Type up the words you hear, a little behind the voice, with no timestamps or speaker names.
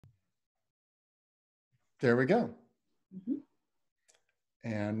There we go. Mm-hmm.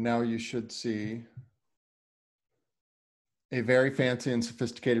 And now you should see a very fancy and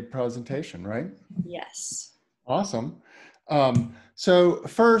sophisticated presentation, right? Yes. Awesome. So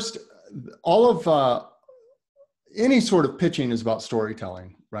first, all of any sort of pitching is about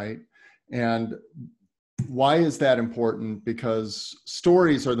storytelling, right? And why is that important? Because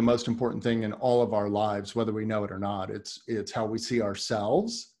stories are the most important thing in all of our lives, whether we know it or not. It's how we see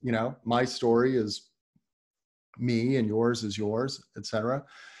ourselves. You know, my story is me and yours is yours, etc.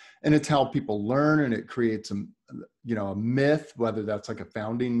 And it's how people learn, and it creates a myth, whether that's like a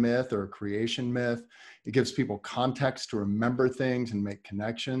founding myth or a creation myth. It gives people context to remember things and make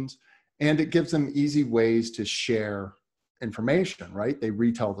connections, and it gives them easy ways to share information, right? They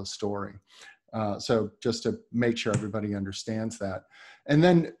retell the story. So just to make sure everybody understands that. And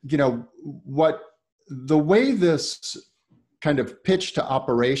then, the way this kind of pitch to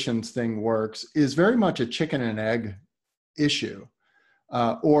operations thing works is very much a chicken and egg issue.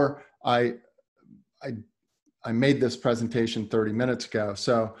 Or I made this presentation 30 minutes ago.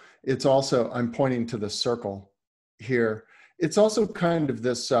 So it's also, I'm pointing to the circle here. It's also kind of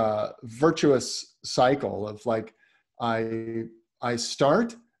this virtuous cycle of like, I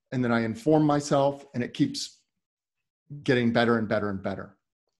start and then I inform myself, and it keeps getting better and better and better.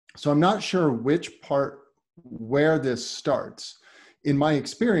 So I'm not sure where this starts. In my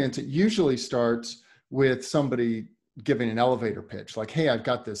experience, it usually starts with somebody giving an elevator pitch, like, hey, I've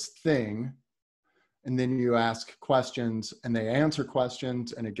got this thing. And then you ask questions and they answer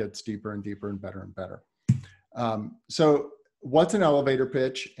questions, and it gets deeper and deeper and better and better. So what's an elevator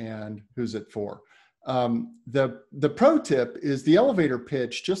pitch and who's it for? The pro tip is the elevator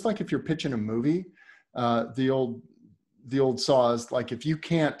pitch, just like if you're pitching a movie, the old saw is like, if you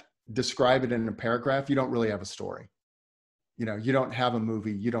can't describe it in a paragraph, you don't really have a story. You know, you don't have a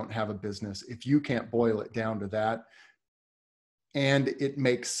movie, you don't have a business. If you can't boil it down to that, and it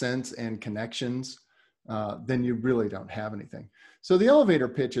makes sense and connections, then you really don't have anything. So the elevator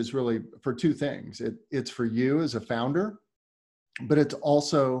pitch is really for two things. It's for you as a founder, but it's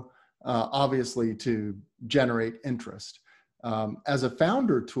also obviously to generate interest. As a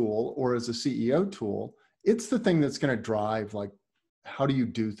founder tool or as a CEO tool, it's the thing that's going to drive, like, how do you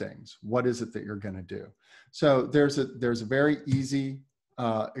do things? What is it that you're going to do? So there's a very easy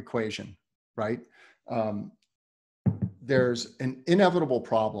equation, right? There's an inevitable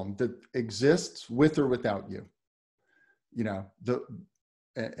problem that exists with or without you. You know,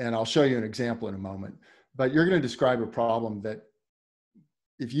 and I'll show you an example in a moment, but you're going to describe a problem that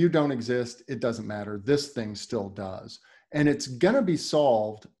if you don't exist, it doesn't matter. This thing still does. And it's going to be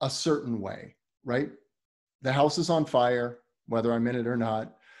solved a certain way, right? The house is on fire, whether I'm in it or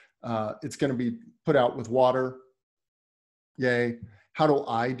not. It's going to be put out with water. Yay. How do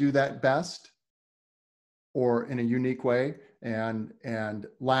I do that best or in a unique way? And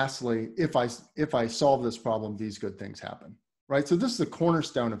lastly, if I solve this problem, these good things happen, right? So this is the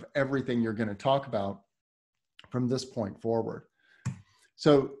cornerstone of everything you're going to talk about from this point forward.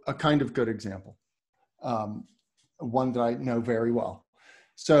 So a kind of good example, one that I know very well.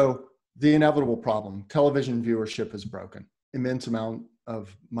 So the inevitable problem, television viewership is broken. Immense amount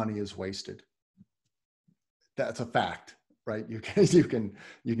of money is wasted. That's a fact, right? You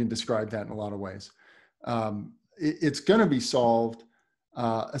can describe that in a lot of ways. It's going to be solved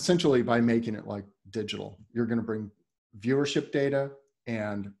essentially by making it like digital. You're going to bring viewership data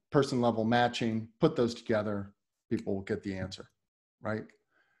and person level matching, put those together, people will get the answer, right?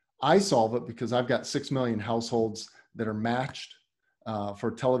 I solve it because I've got 6 million households that are matched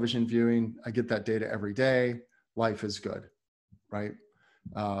for television viewing. I get that data every day. Life is good, right?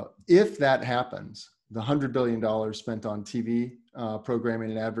 If that happens, the $100 billion spent on TV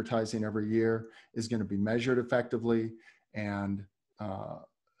programming and advertising every year is going to be measured effectively, and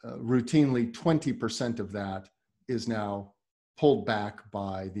routinely 20% of that is now pulled back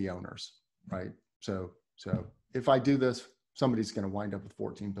by the owners, right? So if I do this, somebody's going to wind up with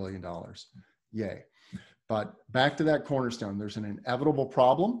 $14 billion. Yay. But back to that cornerstone, there's an inevitable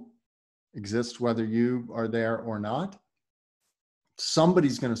problem, exists whether you are there or not.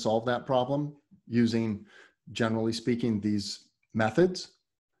 Somebody's going to solve that problem using, generally speaking, these methods.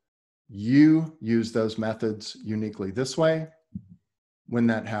 You use those methods uniquely this way. When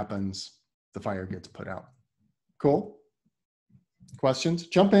that happens, the fire gets put out. Cool? Questions?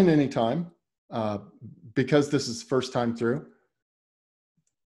 Jump in anytime. Because this is first time through.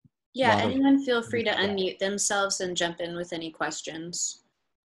 Yeah, anyone feel free to unmute themselves and jump in with any questions.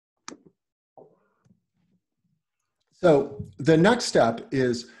 So the next step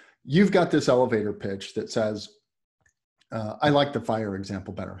is you've got this elevator pitch that says, I like the fire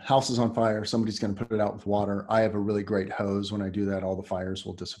example better. House is on fire. Somebody's going to put it out with water. I have a really great hose. When I do that, all the fires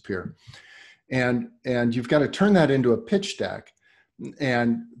will disappear. And you've got to turn that into a pitch deck.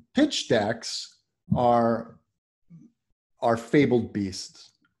 And pitch decks are fabled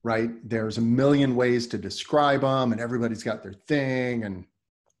beasts, right? There's a million ways to describe them, and everybody's got their thing. And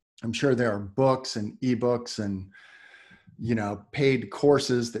I'm sure there are books and ebooks and, you know, paid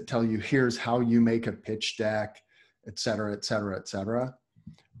courses that tell you here's how you make a pitch deck, et cetera, et cetera, et cetera.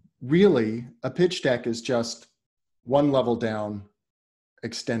 Really, a pitch deck is just one level down,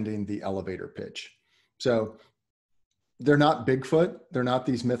 extending the elevator pitch. So they're not Bigfoot. They're not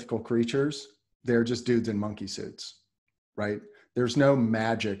these mythical creatures. They're just dudes in monkey suits, right? There's no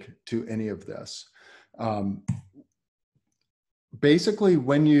magic to any of this. Basically,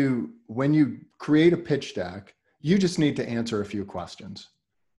 when you create a pitch deck, you just need to answer a few questions.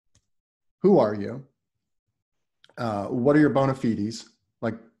 Who are you? What are your bona fides?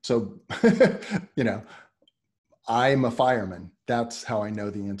 Like, so, you know, I'm a fireman. That's how I know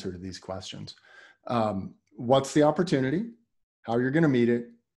the answer to these questions. What's the opportunity? How you're going to meet it?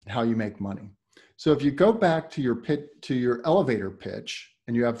 How you make money? So if you go back to your elevator pitch,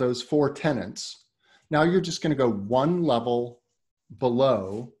 and you have those 4 tenets, now you're just going to go one level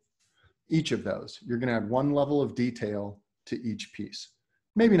below each of those. You're going to add one level of detail to each piece.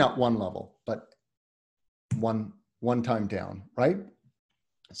 Maybe not one level, but one time down, right?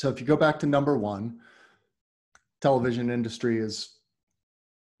 So if you go back to number 1, television industry is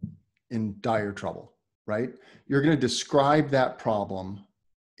in dire trouble, right? You're going to describe that problem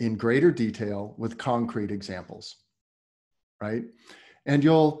in greater detail with concrete examples, right? And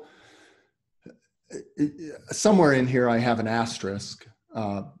you'll, somewhere in here, I have an asterisk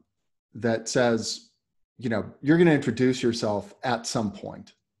that says, you know, you're going to introduce yourself at some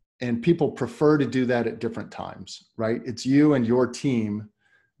point, and people prefer to do that at different times, right? It's you and your team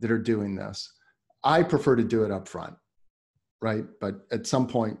that are doing this. I prefer to do it up front, right? But at some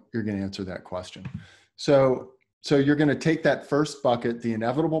point, you're going to answer that question. So you're going to take that first bucket, the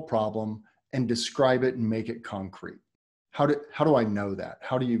inevitable problem, and describe it and make it concrete. How do I know that?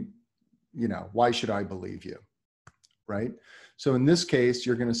 How do you know, why should I believe you, right? So in this case,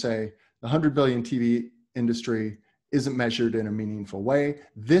 you're going to say the 100 billion TV industry isn't measured in a meaningful way.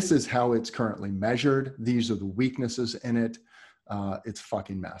 This is how it's currently measured. These are the weaknesses in it. It's a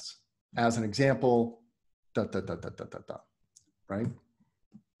fucking mess. As an example, right?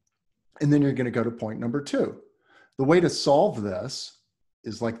 And then you're going to go to point number 2. The way to solve this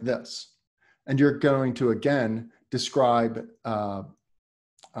is like this. And you're going to, again, describe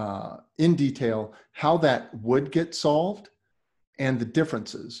in detail how that would get solved and the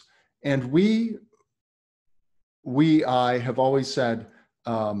differences. And I have always said,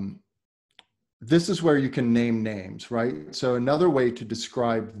 this is where you can name names, right? So another way to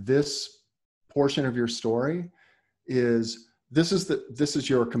describe this portion of your story is, this is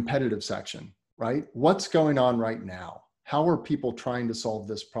your competitive section, right? What's going on right now? How are people trying to solve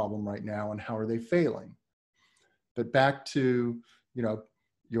this problem right now, and how are they failing? But back to, you know,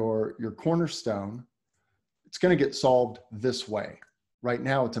 your cornerstone, it's going to get solved this way. Right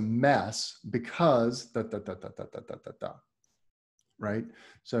now, it's a mess because right?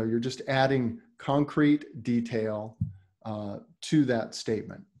 So you're just adding concrete detail to that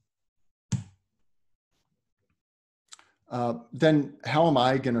statement. Then how am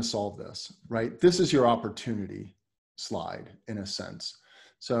I going to solve this, right? This is your opportunity slide in a sense.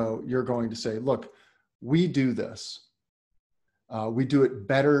 So you're going to say, look, we do this. We do it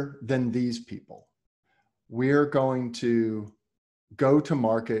better than these people. We're going to go to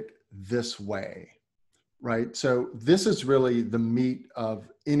market this way, right? So this is really the meat of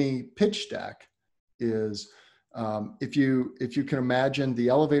any pitch deck is, if you can imagine the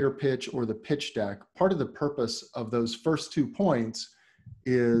elevator pitch or the pitch deck, part of the purpose of those first 2 points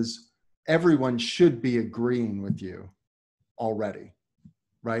is everyone should be agreeing with you already,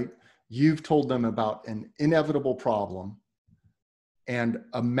 right? You've told them about an inevitable problem and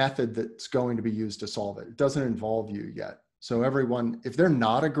a method that's going to be used to solve it. It doesn't involve you yet. So everyone, if they're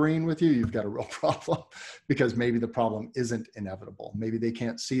not agreeing with you, you've got a real problem, because maybe the problem isn't inevitable. Maybe they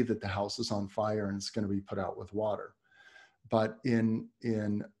can't see that the house is on fire and it's going to be put out with water. But in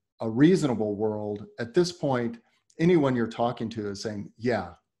a reasonable world, at this point, anyone you're talking to is saying,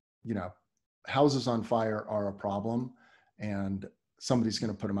 yeah, you know, houses on fire are a problem and somebody's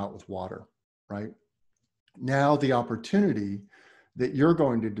going to put them out with water, right? Now the opportunity that you're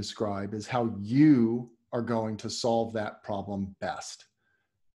going to describe is how you are going to solve that problem best,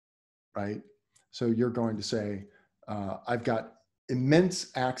 right? So you're going to say, I've got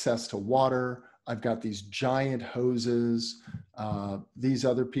immense access to water. I've got these giant hoses. These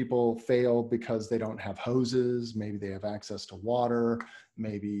other people fail because they don't have hoses. Maybe they have access to water.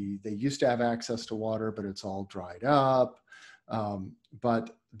 Maybe they used to have access to water, but it's all dried up.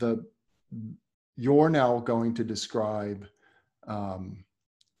 But you're now going to describe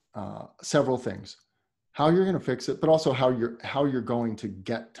several things: how you're going to fix it, but also how you're going to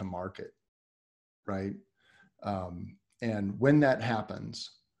get to market, right? And when that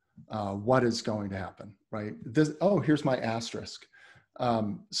happens, what is going to happen, right? Here's my asterisk.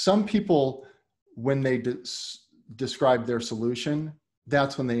 Some people, when they describe their solution,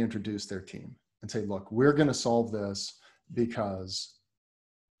 that's when they introduce their team and say, look, we're going to solve this because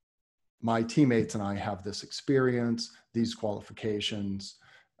my teammates and I have this experience, these qualifications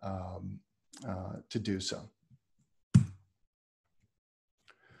to do so.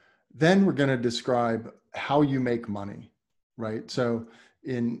 Then we're going to describe how you make money, right? So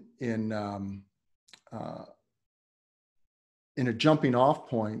in a jumping off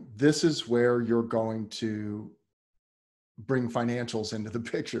point, this is where you're going to bring financials into the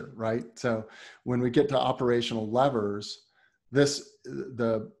picture, right? So when we get to operational levers,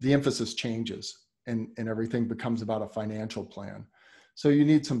 the emphasis changes and everything becomes about a financial plan. So you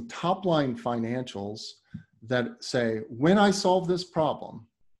need some top line financials that say, when I solve this problem,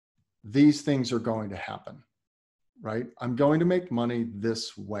 these things are going to happen, right? I'm going to make money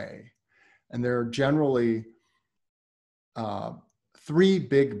this way. And there are generally 3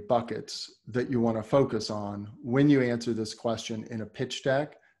 big buckets that you want to focus on when you answer this question in a pitch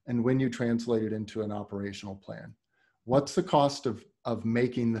deck and when you translate it into an operational plan. What's the cost of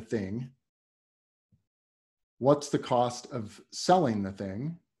making the thing? What's the cost of selling the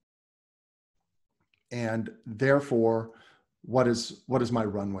thing? And therefore, what does my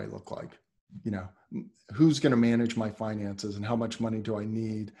runway look like? You know, who's going to manage my finances and how much money do I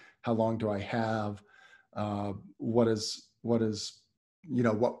need? How long do I have? What is, you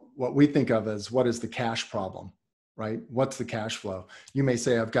know, what we think of as what is the cash problem, right? What's the cash flow? You may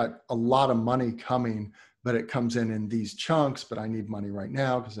say, I've got a lot of money coming, but it comes in these chunks, but I need money right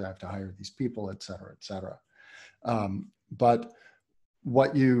now because I have to hire these people, et cetera, et cetera. But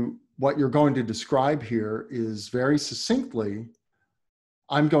what you're going to describe here is very succinctly,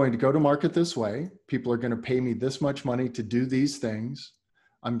 I'm going to go to market this way. People are going to pay me this much money to do these things.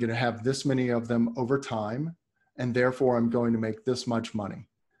 I'm going to have this many of them over time, and therefore I'm going to make this much money.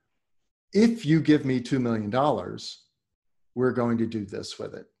 If you give me $2 million, we're going to do this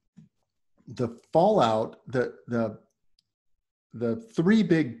with it. The fallout, the 3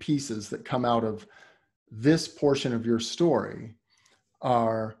 big pieces that come out of this portion of your story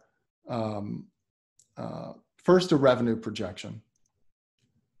are first, a revenue projection.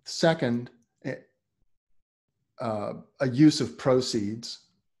 Second, a use of proceeds,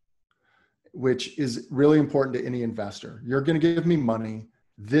 which is really important to any investor. You're going to give me money.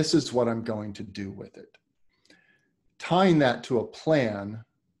 This is what I'm going to do with it. Tying that to a plan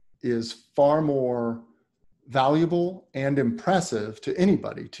is far more valuable and impressive to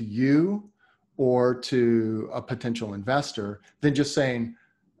anybody, to you or to a potential investor, than just saying,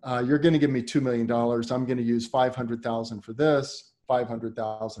 you're going to give me $2 million. I'm going to use $500,000 for this,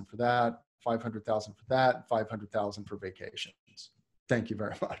 $500,000 for that, $500,000 for that, $500,000 for vacations. Thank you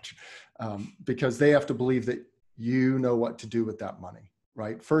very much. Because they have to believe that you know what to do with that money,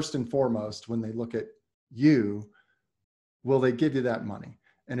 right? First and foremost, when they look at you, will they give you that money?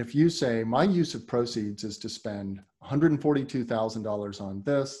 And if you say, my use of proceeds is to spend $142,000 on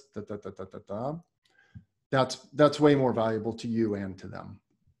this, that's way more valuable to you and to them.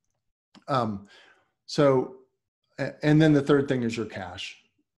 And then the third thing is your cash,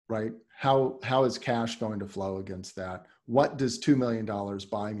 right? How is cash going to flow against that? What does $2 million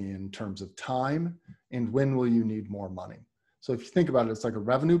buy me in terms of time? And when will you need more money? So if you think about it, it's like a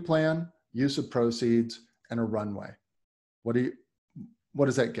revenue plan, use of proceeds, and a runway. What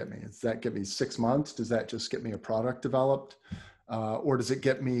does that get me? Does that get me 6 months? Does that just get me a product developed? Or does it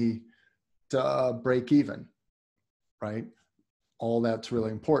get me to break even, right? All that's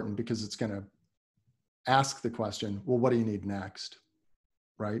really important because it's going to ask the question, well, what do you need next,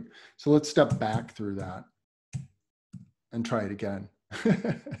 right? So let's step back through that and try it again.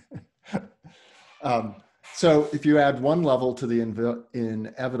 So if you add one level to the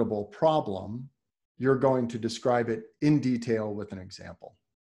inevitable problem, you're going to describe it in detail with an example,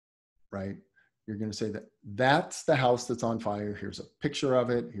 right? You're going to say that's the house that's on fire. Here's a picture of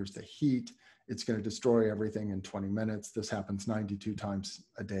it. Here's the heat. It's going to destroy everything in 20 minutes. This happens 92 times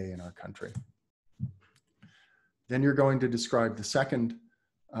a day in our country. Then you're going to describe the second,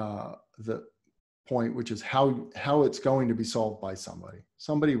 the point, which is how it's going to be solved by somebody.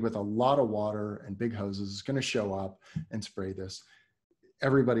 Somebody with a lot of water and big hoses is going to show up and spray this.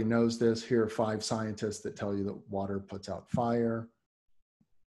 Everybody knows this. Here are 5 scientists that tell you that water puts out fire.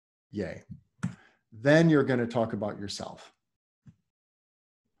 Yay. Then you're going to talk about yourself.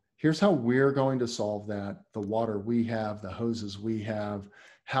 Here's how we're going to solve that. The water we have, the hoses we have,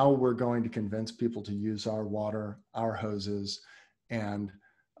 how we're going to convince people to use our water, our hoses, and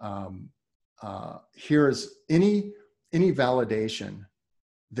here is any validation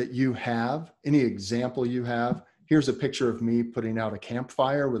that you have, any example you have. Here's a picture of me putting out a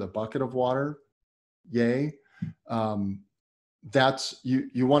campfire with a bucket of water. Yay. That's,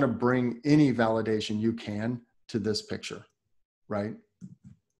 you want to bring any validation you can to this picture, right?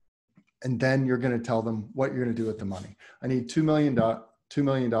 And then you're going to tell them what you're going to do with the money. I need $2 million.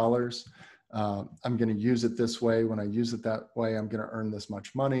 I'm going to use it this way. When I use it that way, I'm going to earn this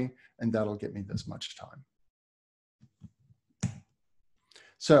much money, and that'll get me this much time.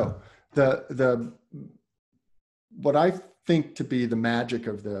 So what I think to be the magic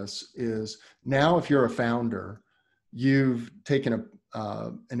of this is, now if you're a founder, you've taken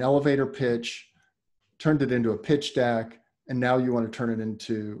an elevator pitch, turned it into a pitch deck, and now you want to turn it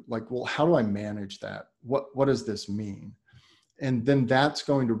into like, well, how do I manage that? What does this mean? And then that's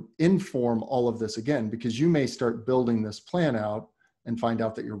going to inform all of this again, because you may start building this plan out and find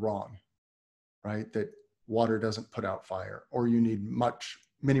out that you're wrong, right? That water doesn't put out fire, or you need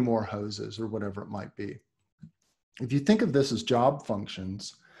many more hoses, or whatever it might be. If you think of this as job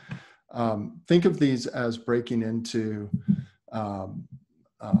functions, think of these as breaking into a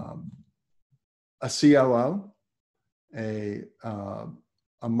COO, a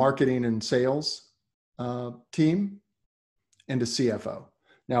marketing and sales team, and a CFO.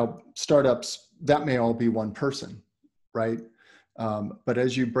 Now, startups, that may all be one person, right? But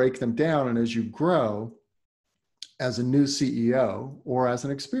as you break them down and as you grow, as a new CEO or as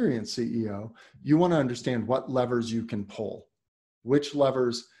an experienced CEO, you want to understand what levers you can pull, which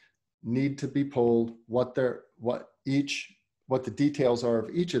levers need to be pulled, what the details are of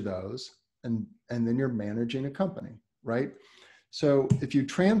each of those, and then you're managing a company, right? So if you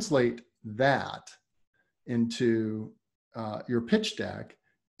translate that into your pitch deck,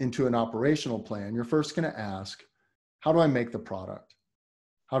 into an operational plan, you're first going to ask, how do I make the product?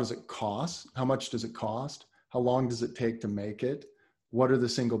 How does it cost? How much does it cost? How long does it take to make it? What are the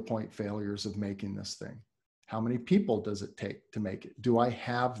single point failures of making this thing? How many people does it take to make it? Do I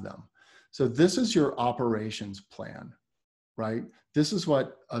have them? So this is your operations plan, right? This is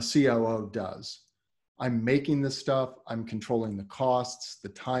what a COO does. I'm making this stuff. I'm controlling the costs, the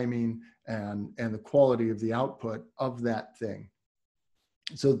timing, and the quality of the output of that thing.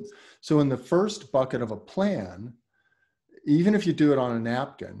 So in the first bucket of a plan, even if you do it on a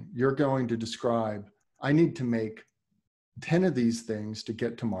napkin, you're going to describe, I need to make 10 of these things to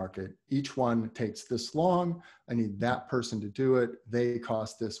get to market. Each one takes this long. I need that person to do it. They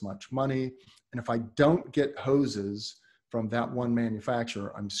cost this much money. And if I don't get hoses from that one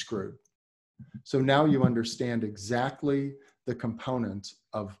manufacturer, I'm screwed. So now you understand exactly the components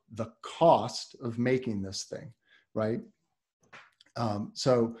of the cost of making this thing, right?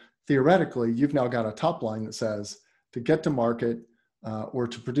 So theoretically, you've now got a top line that says, to get to market or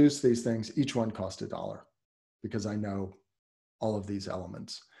to produce these things, each one cost $1, because I know all of these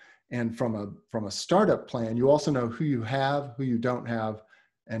elements. And from a startup plan, you also know who you have, who you don't have,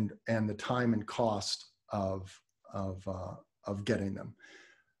 and the time and cost of getting them.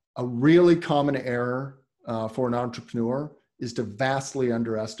 A really common error for an entrepreneur is to vastly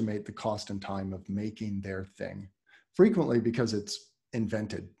underestimate the cost and time of making their thing, frequently because it's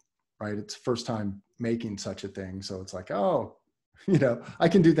invented, right? It's first time making such a thing. So it's like, oh, I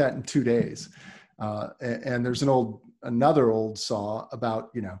can do that in 2 days. And there's another old saw about,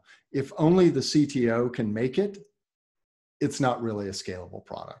 if only the CTO can make it, it's not really a scalable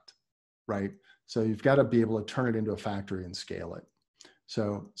product, right? So you've got to be able to turn it into a factory and scale it.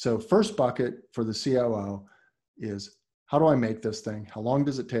 So first bucket for the COO is, how do I make this thing? How long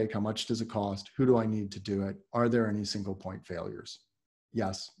does it take? How much does it cost? Who do I need to do it? Are there any single point failures?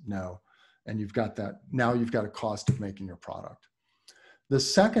 Yes, no. And you've got that. Now you've got a cost of making your product. The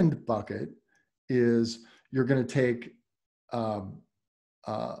second bucket is, you're going to take kind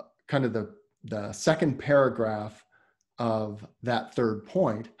of the second paragraph of that third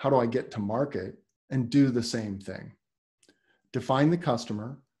point, how do I get to market, and do the same thing. Define the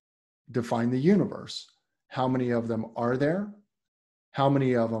customer, define the universe. How many of them are there? How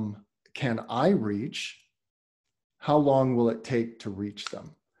many of them can I reach? How long will it take to reach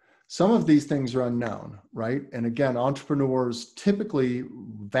them? Some of these things are unknown, right? And again, entrepreneurs typically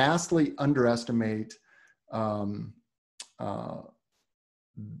vastly underestimate um, uh,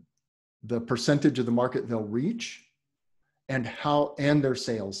 the percentage of the market they'll reach and their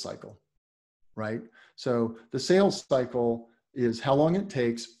sales cycle, right? So the sales cycle is how long it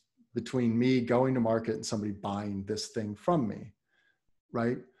takes between me going to market and somebody buying this thing from me,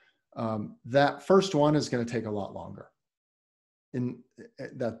 right? That first one is going to take a lot longer. In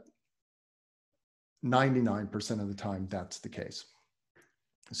that 99% of the time, that's the case.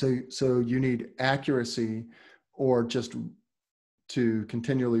 So you need accuracy, or just to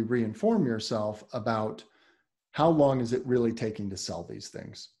continually reinform yourself about how long is it really taking to sell these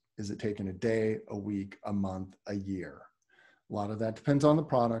things? Is it taking a day, a week, a month, a year? A lot of that depends on the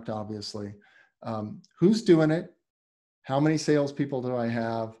product, obviously. Who's doing it? How many salespeople do I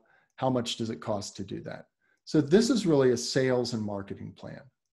have? How much does it cost to do that? So this is really a sales and marketing plan,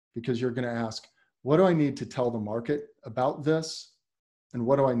 because you're going to ask, what do I need to tell the market about this? And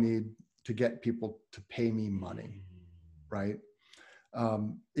what do I need to get people to pay me money, right?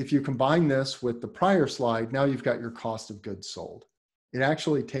 If you combine this with the prior slide, now you've got your cost of goods sold.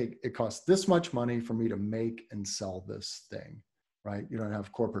 It costs this much money for me to make and sell this thing, right? You don't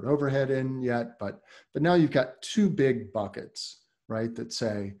have corporate overhead in yet, but now you've got two big buckets, right? That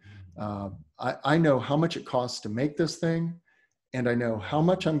say, I know how much it costs to make this thing, and I know how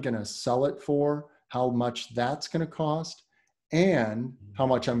much I'm going to sell it for, how much that's going to cost, and how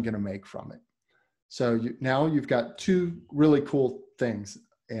much I'm going to make from it. So now you've got two really cool things.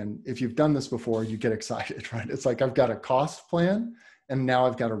 And if you've done this before, you get excited, right? It's like, I've got a cost plan, and now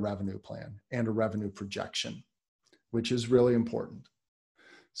I've got a revenue plan and a revenue projection, which is really important.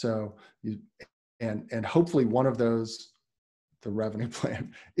 So and hopefully one of those, the revenue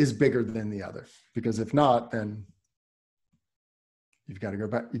plan, is bigger than the other, because if not, then you've got to go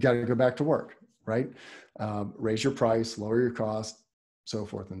back. You got to go back to work, right? Raise your price, lower your cost, so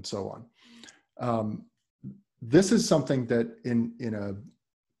forth and so on. This is something that in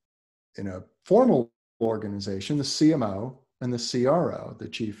a formal organization, the CMO and the CRO, the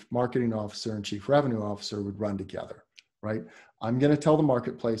Chief Marketing Officer and Chief Revenue Officer, would run together, right? I'm going to tell the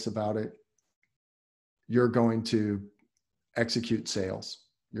marketplace about it. You're going to execute sales.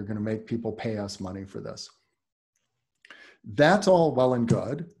 You're going to make people pay us money for this. That's all well and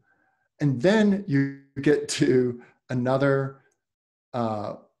good. And then you get to another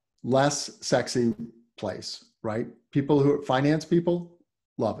less sexy place, right? Finance people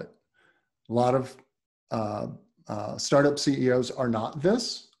love it. A lot of startup CEOs are not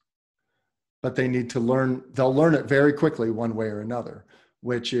this, but they need to learn. They'll learn it very quickly one way or another,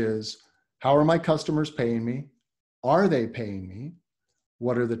 which is, how are my customers paying me? Are they paying me?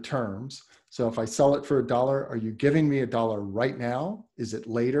 What are the terms? So if I sell it for $1, are you giving me $1 right now? Is it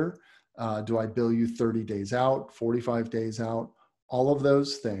later? Do I bill you 30 days out, 45 days out? All of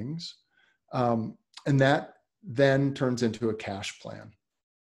those things. And that then turns into a cash plan,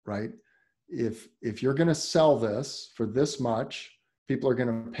 right? If you're going to sell this for this much, people are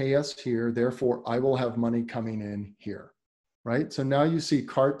going to pay us here, therefore I will have money coming in here, right? So now you see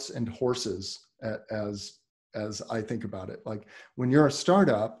carts and horses as I think about it. Like, when you're a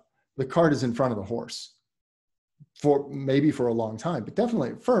startup, the cart is in front of the horse, maybe for a long time, but definitely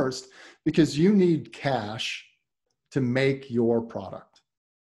at first, because you need cash to make your product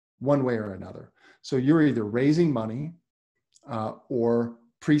one way or another. So you're either raising money or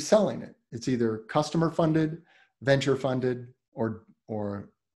pre-selling it. It's either customer funded, venture funded, or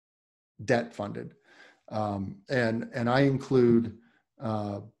debt funded. And I include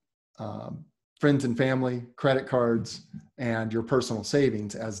friends and family, credit cards, and your personal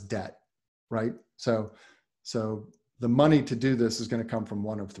savings as debt, right? So the money to do this is going to come from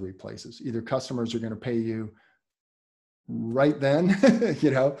one of three places. Either customers are going to pay you right then,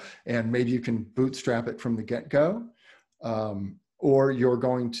 and maybe you can bootstrap it from the get-go, or you're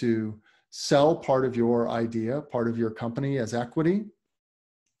going to sell part of your idea, part of your company as equity,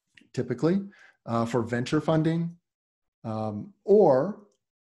 typically for venture funding, or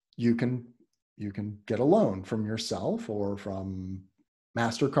you can get a loan from yourself or from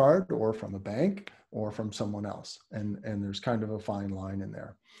MasterCard or from a bank or from someone else. And there's kind of a fine line in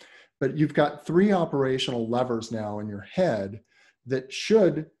there. But you've got three operational levers now in your head that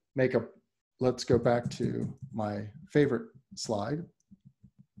should make let's go back to my favorite slide,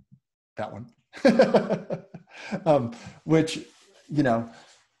 that one,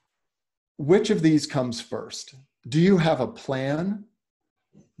 which of these comes first? Do you have a plan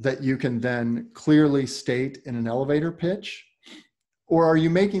that you can then clearly state in an elevator pitch? Or are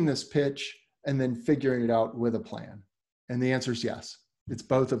you making this pitch and then figuring it out with a plan? And the answer is yes. It's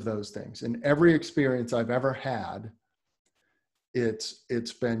both of those things. In every experience I've ever had, it's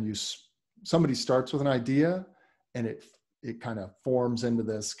been somebody starts with an idea and it kind of forms into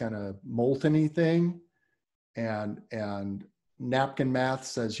this kind of molten-y thing, and napkin math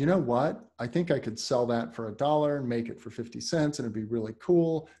says, you know what, I think I could sell that for $1 and make it for 50 cents and it'd be really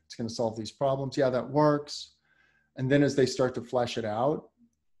cool. It's going to solve these problems. Yeah, that works. And then as they start to flesh it out,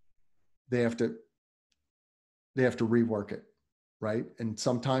 they have to rework it, right? And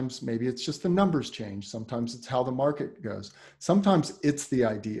sometimes maybe it's just the numbers change. Sometimes it's how the market goes. Sometimes it's the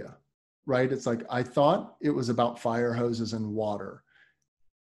idea, right? It's like, I thought it was about fire hoses and water.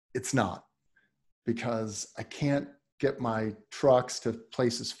 It's not, because I can't get my trucks to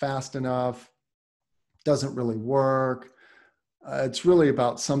places fast enough. Doesn't really work. It's really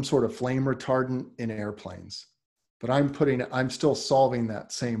about some sort of flame retardant in airplanes. But I'm still solving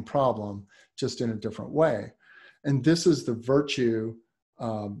that same problem, just in a different way. And this is the virtue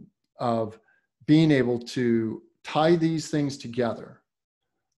of being able to tie these things together.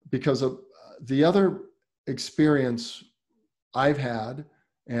 Because of the other experience I've had,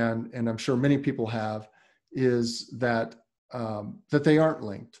 and I'm sure many people have, is that that they aren't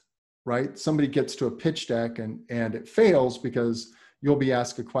linked, right? Somebody gets to a pitch deck and it fails because you'll be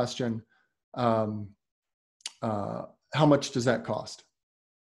asked a question, how much does that cost?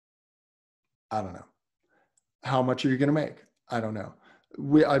 I don't know. How much are you going to make? I don't know.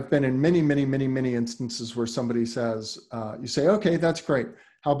 I've been in many instances where somebody says, you say, okay, that's great.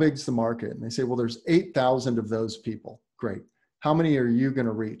 How big's the market? And they say, well, there's 8,000 of those people. Great. How many are you going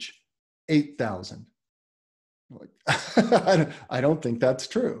to reach? 8,000. Like, I don't think that's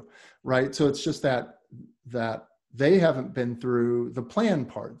true, right? So it's just that they haven't been through the plan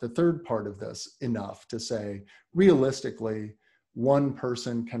part, the third part of this, enough to say, realistically, one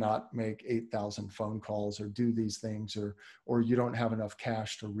person cannot make 8,000 phone calls or do these things, or you don't have enough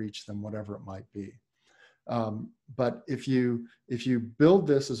cash to reach them, whatever it might be. But if you build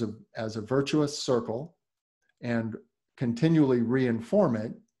this as a virtuous circle and continually reinform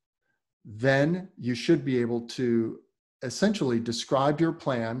it, then you should be able to essentially describe your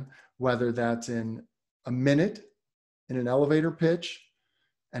plan, whether that's in a minute in an elevator pitch,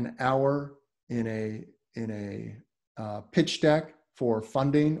 an hour in a pitch deck for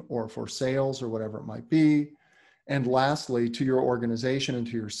funding or for sales or whatever it might be, and lastly, to your organization and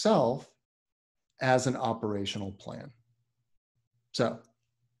to yourself as an operational plan. So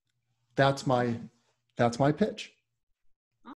that's my pitch.